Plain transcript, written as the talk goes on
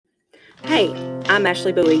Hey, I'm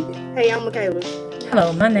Ashley Bowie. Hey, I'm Michaela.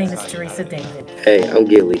 Hello, my name is Teresa David. Hey, I'm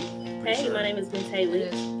Gilly. Hey, my name is Miss Haley.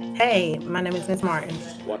 Hey, my name is Miss Martin.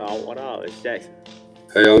 What all? It's Jackson.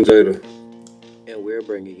 Hey, I'm Jada. And we're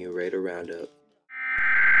bringing you Raider Roundup.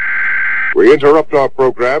 We interrupt our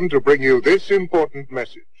program to bring you this important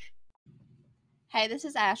message. Hey, this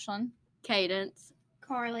is Ashlyn, Cadence,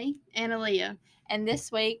 Carly, and Aaliyah. And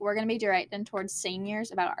this week we're going to be directing towards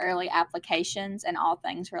seniors about early applications and all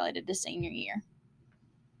things related to senior year.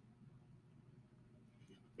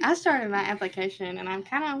 I started my application and I'm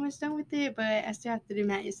kind of almost done with it, but I still have to do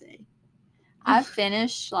my essay. I've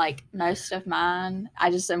finished most of mine.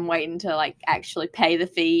 I just am waiting to actually pay the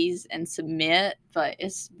fees and submit, but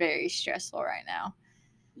it's very stressful right now.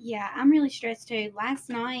 Yeah, I'm really stressed too. Last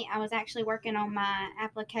night I was actually working on my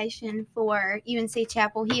application for UNC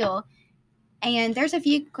Chapel Hill, and there's a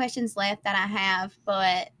few questions left that I have,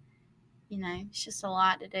 but it's just a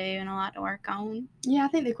lot to do and a lot to work on. Yeah, I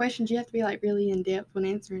think the questions you have to be really in depth when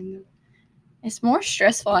answering them. It's more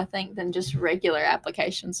stressful, I think, than just regular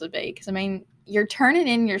applications would be, because you're turning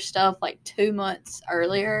in your stuff 2 months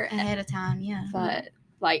earlier ahead of time, yeah. But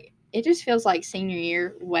it just feels like senior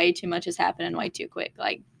year, way too much is happening way too quick.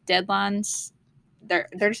 Deadlines, they're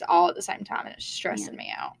just all at the same time, and it's stressing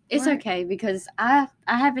me out. It's okay because I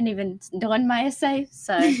haven't even done my essay,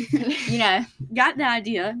 so got the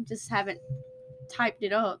idea, just haven't typed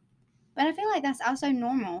it up. But I feel like that's also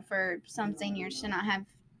normal for some seniors to not have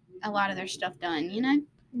a lot of their stuff done,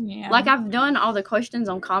 Yeah. I've done all the questions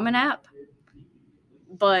on Common App,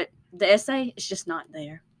 but the essay is just not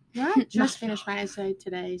there. Well, I just finished my essay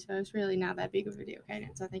today, so it's really not that big of a deal,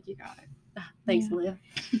 Cadence. I think you got it. Thanks, Leah.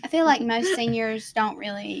 I feel like most seniors don't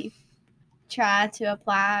really try to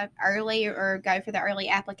apply early or go for the early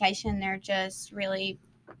application. They're just really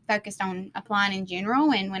focused on applying in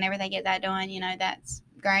general, and whenever they get that done, that's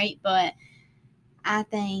great. But I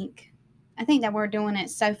think that we're doing it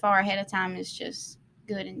so far ahead of time is just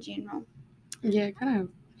good in general. Yeah, kind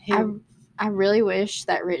of. I really wish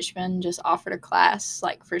that Richmond just offered a class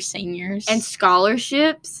for seniors and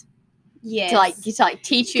scholarships. Yes. To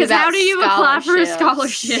teach you about how do you apply for a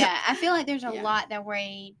scholarship? Yeah, I feel like there's a lot that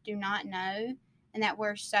we do not know and that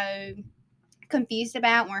we're so confused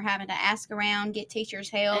about, and we're having to ask around, get teachers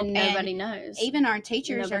help, and nobody knows. Even our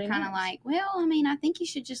teachers are kind of I think you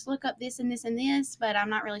should just look up this and this and this, but I'm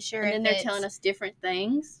not really sure. And then they're telling us different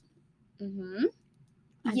things. Mm-hmm.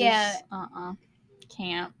 Yeah.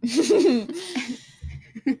 Can't.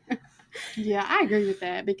 Yeah, I agree with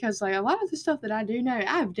that because a lot of the stuff that I do know,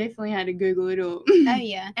 I've definitely had to Google it up. Oh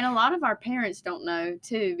yeah. And a lot of our parents don't know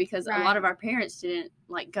too, because a lot of our parents didn't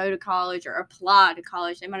go to college or apply to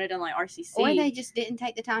college. They might have done RCC, or they just didn't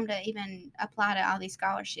take the time to even apply to all these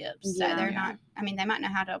scholarships. So they're not. They might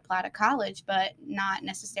know how to apply to college, but not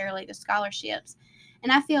necessarily the scholarships.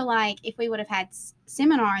 And I feel like if we would have had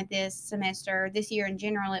seminar this year in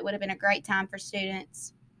general, it would have been a great time for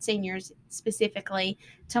students, seniors specifically,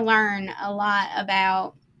 to learn a lot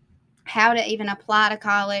about how to even apply to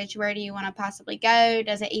college. Where do you want to possibly go?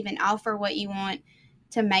 Does it even offer what you want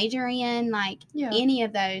to major in? Any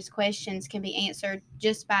of those questions can be answered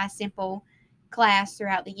just by a simple class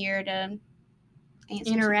throughout the year to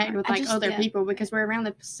interact with other people, because we're around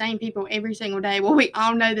the same people every single day. Well, we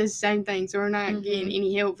all know the same thing, so we're not getting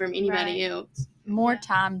any help from anybody else. More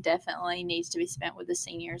time definitely needs to be spent with the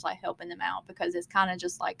seniors, helping them out, because it's kind of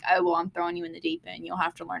just I'm throwing you in the deep end. You'll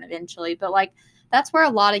have to learn eventually. But that's where a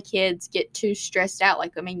lot of kids get too stressed out.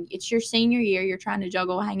 It's your senior year. You're trying to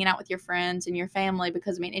juggle hanging out with your friends and your family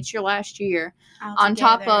because, it's your last year. On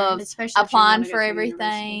top of applying for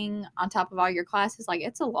everything, on top of all your classes,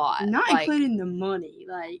 it's a lot. Not including the money.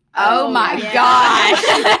 Oh my gosh.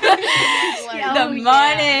 The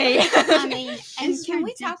money. And can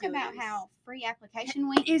we talk about how free application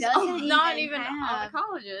week doesn't not even all the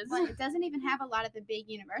colleges. It doesn't even have a lot of the big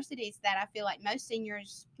universities that I feel like most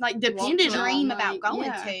seniors dream about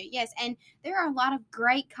going to. Yes, and there are a lot of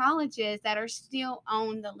great colleges that are still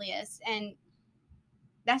on the list, and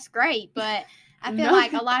that's great. But I feel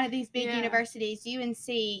like a lot of these big universities, UNC,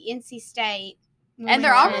 NC State, and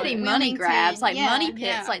they're already money grabs, money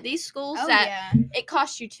pits, these schools it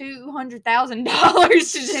costs you $200,000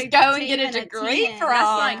 to just go and get a degree from.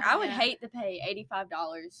 I would hate to pay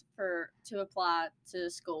 $85 to apply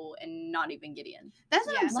to school and not even get in. That's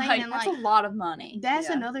what I'm saying. That's a lot of money. That's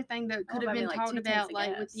another thing that could have been talked about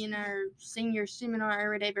within our senior seminar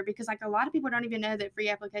or whatever, because a lot of people don't even know that free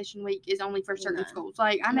application week is only for certain schools.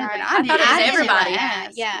 I know that I did. Everybody.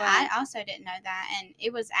 I also didn't know that, and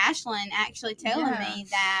it was Ashlyn actually telling me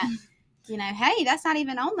that hey, that's not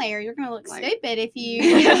even on there. You're gonna look Like- stupid if you.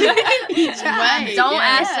 Right. Don't Yeah.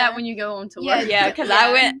 ask that when you go on tour. Yeah, because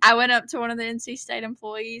I went up to one of the NC State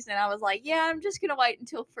employees and I was like, "Yeah, I'm just gonna wait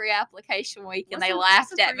until free application week," and they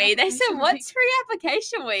laughed at me. They said, "What's free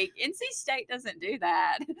application week? NC State doesn't do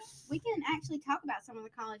that." We can actually talk about some of the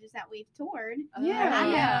colleges that we've toured. Yeah. I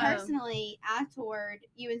know Yeah. personally, I toured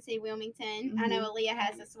UNC Wilmington. I Mm-hmm. know Aaliyah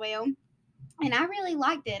has as well. And I really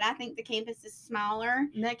liked it. I think the campus is smaller.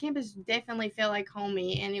 And that campus definitely felt like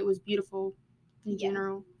homey, and it was beautiful in Yeah.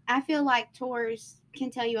 general. I feel like tours can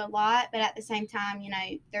tell you a lot, but at the same time,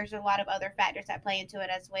 there's a lot of other factors that play into it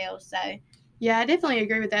as well. So, Yeah, I definitely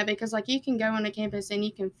agree with that because, like, you can go on a campus and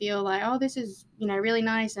you can feel like, oh, this is, really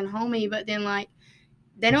nice and homey, but then, like,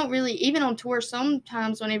 they don't really, even on tours,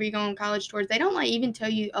 sometimes whenever you go on college tours, they don't, like, even tell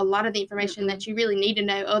you a lot of the information that you really need to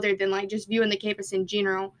know other than, like, just viewing the campus in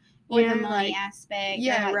general. or You the know, money like, aspect,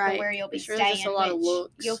 yeah, or, like, right. where you'll be It's really staying, just a lot of which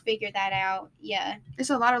looks. you'll figure that out. Yeah,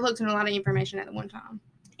 it's a lot of looks and a lot of information at one time.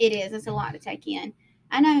 it is. It's a lot to take in.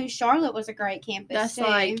 I know Charlotte was a great campus, That's too.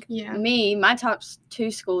 like Yeah. me. My top two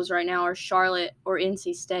schools right now are Charlotte or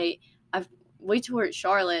NC State. We toured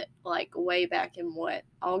Charlotte like way back in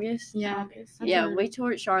August? Yeah. August. Yeah, toured- we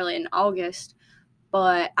toured Charlotte in August,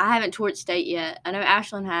 but I haven't toured State yet. I know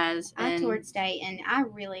Ashlyn has. I and toured State, and I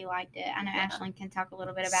really liked it. I know Yeah. Ashlyn can talk a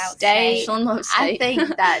little bit about State. State. Ashlyn loves I State.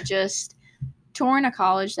 think that just touring a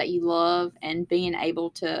college that you love and being able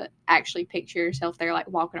to actually picture yourself there, like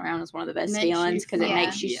walking around, is one of the best Makes you feelings because it feel-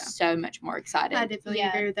 makes you Yeah. so much more excited. I definitely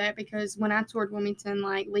Yeah. agree with that because when I toured Wilmington,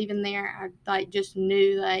 like, leaving there, I, like, just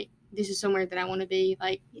knew, like, this is somewhere that I want to be,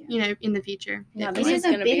 like, Yeah. in the future. Yeah, It this Definitely. is is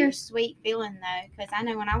a gonna be- bittersweet feeling though, because I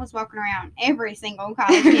know when I was walking around every single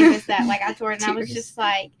college campus that like I toured, and I was Tears. just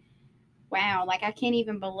like, wow, like I can't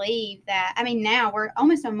even believe that. I mean, now we're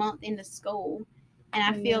almost a month into school, and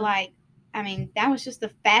I feel Yeah. like, I mean, that was just the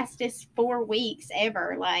fastest 4 weeks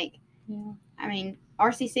ever. Like, Yeah. I mean,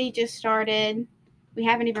 RCC just started. We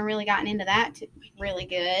haven't even really gotten into that really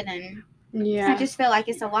good, and Yeah. I just feel like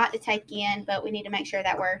it's a lot to take in, but we need to make sure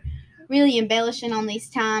that we're really embellishing on these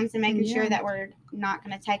times and making sure Yeah. that we're not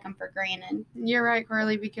going to take them for granted. You're right,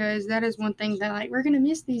 Carly, because that is one thing that, like, we're going to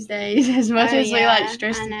miss these days as much Oh, as we, yeah, like,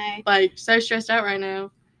 stressed, I know. like, so stressed out right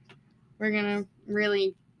now. We're going to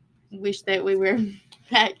really wish that we were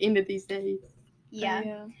back into these days.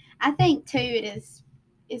 Yeah. I think too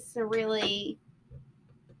it's a really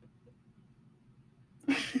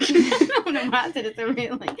I don't know why I said it's a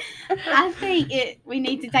really. I think we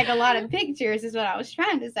need to take a lot of pictures is what I was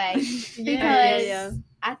trying to say. Because yeah.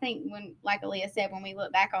 I think when, like Aaliyah said, when we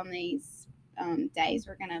look back on these days,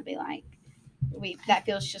 we're gonna be like, that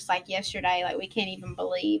feels just like yesterday. Like we can't even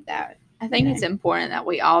believe that. I think it's important that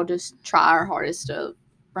we all just try our hardest to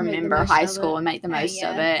remember most high of school it. and make the most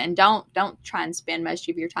of yeah. it, and don't try and spend most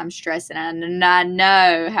of your time stressing. And I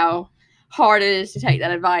know how hard it is to take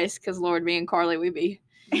that advice because Lord, me and Carly, we be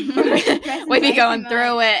Stressing we be way going too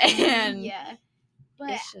through much. it, and Yeah. But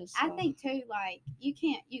it's just I think too, like you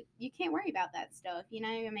can't worry about that stuff. You know,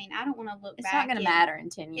 I mean, I don't want to look it's back. not going to and- matter in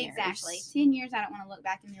 10 years. Exactly. 10 years, I don't want to look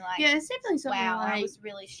back and be like, Yeah, it's definitely something wow, I like, was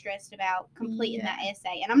really stressed about completing Yeah. that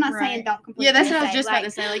essay. And I'm not saying Right. don't complete. yeah, that's the what I was essay, just like, about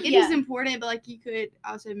to say. Like, it yeah. is important, but, like, you could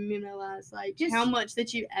also memorize, like, Just- how much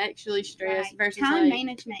that you actually stress Right. versus, Time like,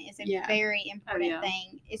 management is a yeah. very important yeah.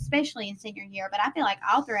 thing, especially in senior year. But I feel like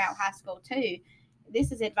all throughout high school too.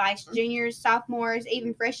 This is advice juniors, sophomores,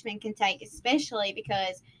 even freshmen can take, especially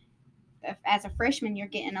because as a freshman you're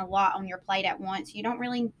getting a lot on your plate at once. You don't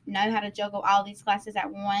really know how to juggle all these classes at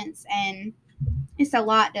once, and it's a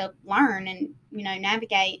lot to learn and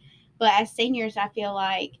navigate. But as seniors, I feel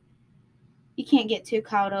like you can't get too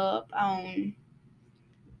caught up on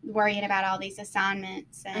worrying about all these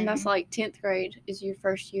assignments, And that's like 10th grade is your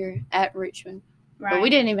first year at Richmond. right. But we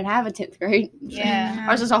didn't even have a 10th grade. Yeah.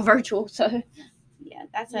 Ours was all virtual, so. Yeah,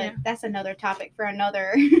 Yeah. that's another topic for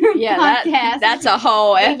another yeah, podcast. that's a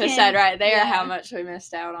whole We episode can- right there. yeah. How much we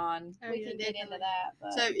missed out on. Oh, we yeah, can get into definitely. that.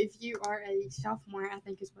 But So if you are a sophomore, I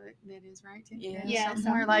think is what that is, right? Yeah. Yeah, sophomore.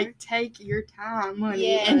 sophomore. Like, take your time, honey.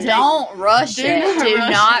 Yeah. And take- don't rush Do it. not Do rush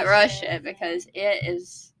not it. rush it because it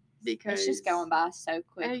is. because It's just going by so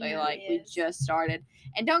quickly. yeah, like it we is. just started.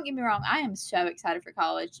 And don't get me wrong, I am so excited for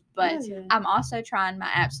college, but Oh, yeah. I'm also trying my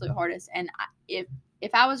absolute hardest. And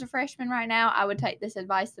if I was a freshman right now, I would take this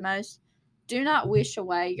advice the most. Do not wish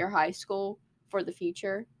away your high school for the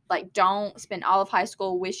future. Like, don't spend all of high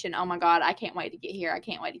school wishing, oh my God, I can't wait to get here. I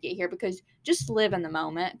can't wait to get here. Because just live in the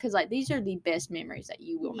moment. Because, like, these are the best memories that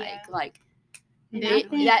you will make. Yeah. Like, And Yeah. I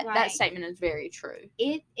think, that like, statement is very true.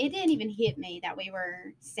 it didn't even hit me that we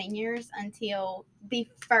were seniors until the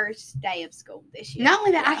first day of school this year. Not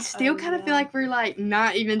only that, I Yeah. still Oh, kind of yeah. feel like we're like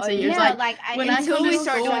not even Oh, seniors. yeah, Like when it's I go to so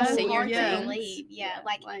start doing senior hard to things. believe. Yeah,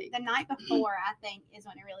 Like- like the night before, I think, is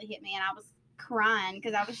when it really hit me, and I was crying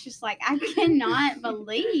because I was just like, I cannot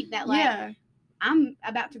believe that, like, yeah, I'm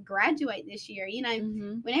about to graduate this year. You know,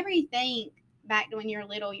 Mm-hmm. whenever you think back to when you're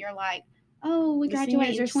little, you're like, oh, we The graduate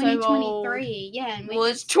in seniors are so 2023. Yeah, and we Well,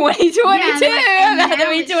 it's just 2022. yeah, and, like, and I'm about to now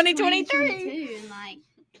be it's 2023. 2022, and like,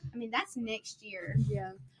 I mean, that's next year.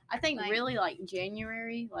 Yeah. I think Like- really like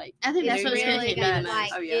January, like I think that's It's what's gonna really hit me gonna, the most.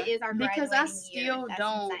 like, Oh, yeah. it is our Because I graduating year. still That's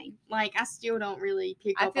don't insane. like I still don't really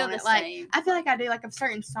pick I up feel on the it. Like same. I feel like I do. Like if a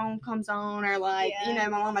certain song comes on, or like you Yeah. know,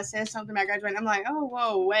 my mama says something about graduating, I'm like, oh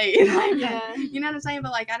whoa, wait, like, Yeah. you know what I'm saying?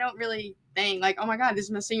 But like I don't really think like, oh my god, this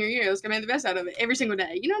is my senior year. Let's make the best out of it every single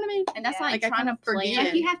day. You know what I mean? And that's Yeah. like, Like, I trying to kinda forget. plan.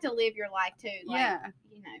 Like, you have to live your life too. Like, Yeah.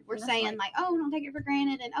 you know, we're And that's saying like- like, oh, don't take it for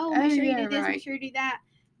granted, and oh, Oh, make sure you yeah, do this, right. make sure you do that.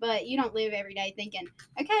 But you don't live every day thinking,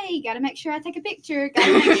 okay, got to make sure I take a picture. Got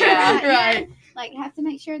to make sure, Yeah, I, right. like, have to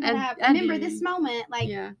make sure that I I remember do. this moment. Like,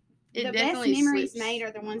 Yeah. the best definitely memories slips. made are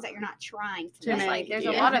the ones that you're not trying to To That's make. like there's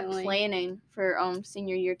Yeah. a lot of Definitely. planning for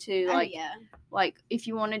senior year too. Oh, Like yeah. like if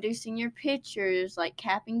you want to do senior pictures, like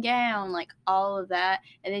cap and gown, like all of that,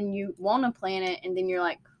 and then you want to plan it, and then you're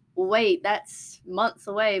like, well, wait, that's months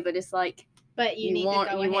away, but it's like But you need to go want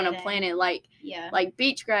ahead to plan and- it like Yeah.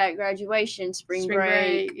 beach graduation, spring Spring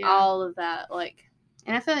break, break, yeah. all of that. Like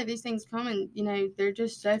And I feel like these things come and you know they're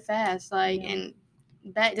just so fast. Like Yeah. and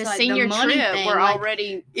back the to like, senior the money trip, thing, we're like,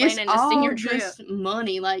 already it's planning the all senior trip. just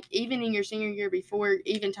money. Like even in your senior year, before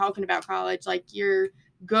even talking about college, like you're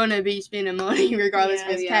gonna be spending money regardless Yeah.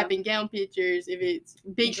 if it's Yeah. cap and gown pictures, if it's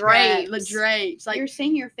beach Drapes. drapes, like your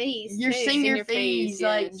senior fees. your too. senior Senior fees, fees,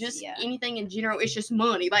 like yes. just Yeah. anything in general. It's just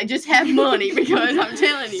money. Like just have money because I'm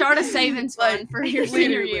telling you, Start a savings Like, fund for your senior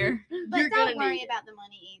literally. year. But you're don't gonna worry need it. about the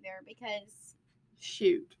money either, because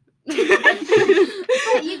Shoot. but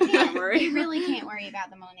you Don't can't. worry. You really can't worry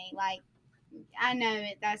about the money. Like, I know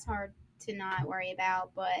that's hard to not worry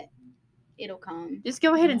about, but it'll come. Just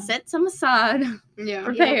go ahead and Yeah. set some aside. Yeah.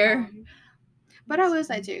 For- It'll Prepare. come. But I will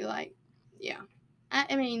say too, like, yeah.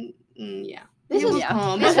 I mean, yeah. This It is will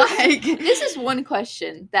come, this but, is- like, This is one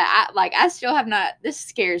question that I still have not. This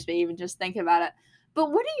scares me even just thinking about it. But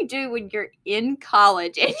what do you do when you're in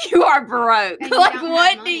college and you are broke? And you Like, don't have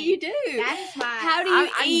what do money. you do? That is why. How do you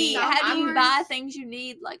I eat? need- How do you I'm- buy things you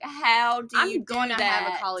need? Like, how do I'm you do gonna have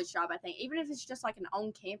that? a college job, I think, even if it's just like an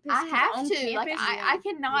on campus. I 'cause have on to. Like, campus, I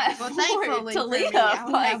cannot well, afford thankfully to for live. me, I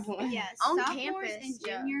don't Like, have one. Yeah, On sophomores campus, and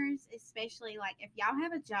yeah. juniors, especially, like, if y'all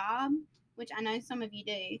have a job, which I know some of you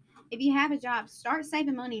do, if you have a job, start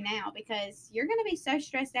saving money now, because you're going to be so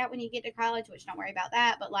stressed out when you get to college, which don't worry about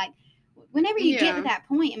that, but like whenever you get Yeah. to that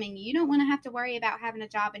point, I mean, you don't want to have to worry about having a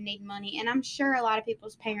job and needing money. And I'm sure a lot of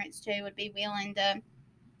people's parents too would be willing to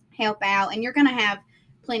help out, and you're going to have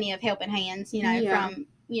plenty of helping hands, you know, Yeah. from,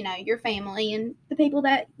 you know, your family and the people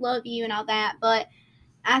that love you and all that. But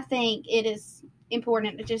I think it is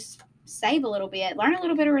important to just save a little bit, learn a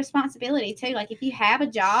little bit of responsibility too. Like if you have a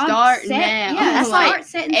job, Start now. Yeah, That's start like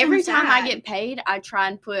setting every some time I aside. get paid, I try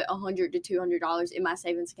and put $100 to $200 in my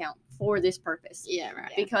savings account for this purpose. Yeah,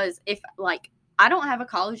 right. Because if like I don't have a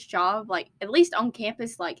college job, like at least on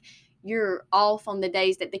campus, like you're off on the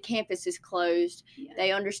days that the campus is closed. Yeah.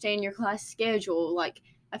 They understand your class schedule. Like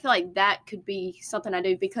I feel like that could be something I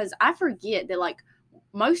do, because I forget that like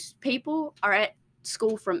most people are at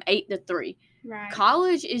school from 8 to 3. Right.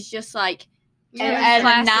 College is just like Yeah, at a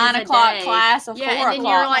classes 9 a o'clock day. class, a 4 yeah, and then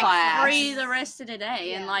o'clock you're like class. free the rest of the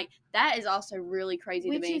day, and Yeah. like that is also really crazy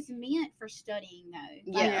Which to me. is meant for studying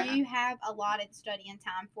though. Like Yeah. you have allotted studying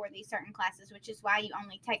time for these certain classes, which is why you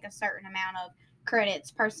only take a certain amount of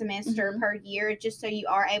credits per semester Mhm. per year, just so you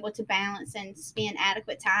are able to balance and spend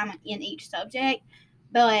adequate time in each subject.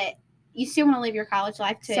 But you still want to live your college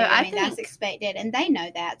life too. So I I mean, that's think- expected, and they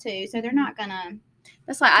know that too. So they're not gonna.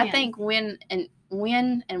 That's like I Yeah. think when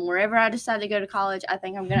and wherever I decide to go to college, I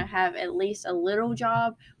think I'm gonna have at least a little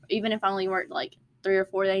job, even if I only work like 3 or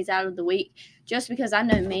 4 days out of the week, just because I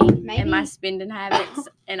know me and my Maybe- spending habits,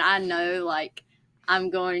 and I know like I'm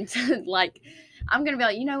going to like I'm gonna be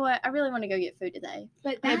like, you know what, I really want to go get food today.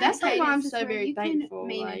 But Yeah, that that's like why I'm cadence is so where very you can thankful,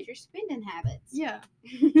 manage like- your spending habits. Yeah,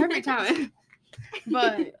 every time.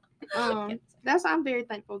 But that's I'm very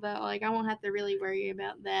thankful that like I won't have to really worry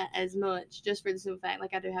about that as much, just for the simple fact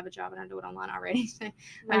like I do have a job and I do it online already. So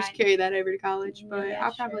I just Right. carry that over to college. But Yeah,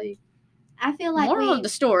 I'll sure. probably I feel like Moral we, of the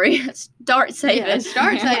story: start saving,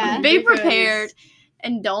 start saving, saving. be because- prepared,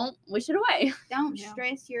 and don't wish it away. don't Yeah.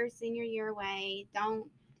 stress your senior year away. Don't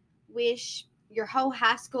wish your whole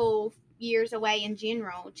high school years away in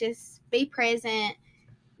general. Just be present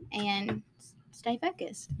and stay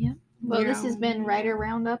focused. Well, You this has know. been Raider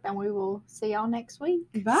Roundup, and we will see y'all next week.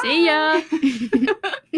 Bye. See ya.